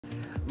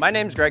My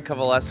name's Greg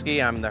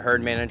Kowaleski. I'm the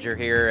herd manager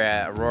here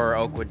at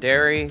Aurora Oakwood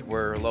Dairy.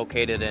 We're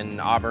located in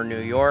Auburn, New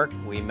York.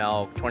 We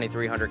milk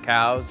 2,300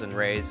 cows and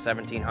raise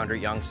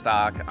 1,700 young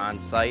stock on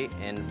site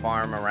and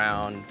farm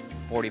around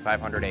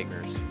 4,500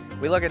 acres.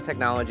 We look at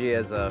technology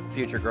as a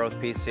future growth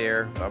piece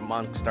here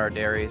amongst our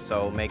dairy,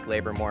 so make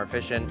labor more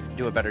efficient,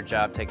 do a better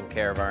job taking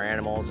care of our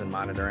animals and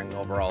monitoring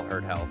overall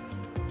herd health.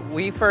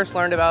 We first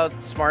learned about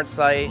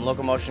SmartSight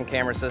locomotion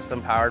camera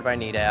system powered by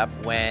Nedap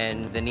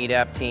when the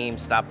Nedap team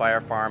stopped by our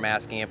farm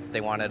asking if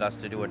they wanted us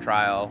to do a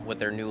trial with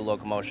their new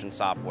locomotion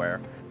software.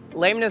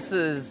 Lameness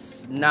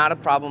is not a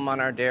problem on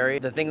our dairy.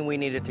 The thing we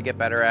needed to get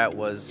better at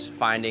was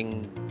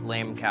finding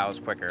lame cows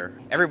quicker.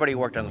 Everybody who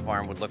worked on the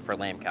farm would look for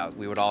lame cows.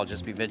 We would all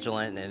just be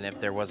vigilant, and if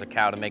there was a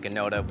cow to make a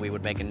note of, we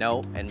would make a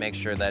note and make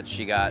sure that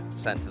she got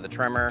sent to the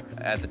trimmer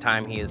at the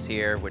time he is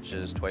here, which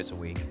is twice a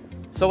week.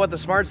 So what the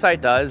SmartSight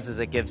does is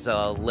it gives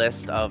a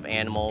list of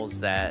animals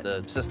that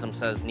the system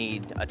says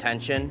need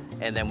attention,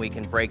 and then we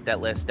can break that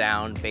list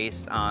down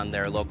based on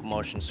their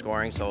locomotion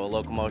scoring. So a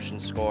locomotion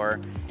score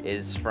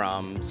is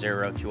from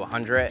 0 to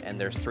 100, and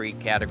there's 3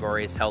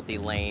 categories: healthy,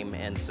 lame,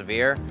 and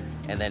severe.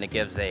 And then it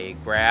gives a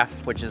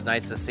graph, which is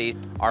nice to see.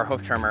 Our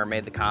hoof trimmer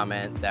made the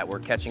comment that we're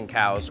catching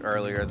cows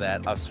earlier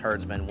that us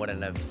herdsmen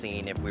wouldn't have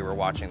seen if we were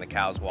watching the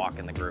cows walk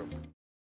in the group.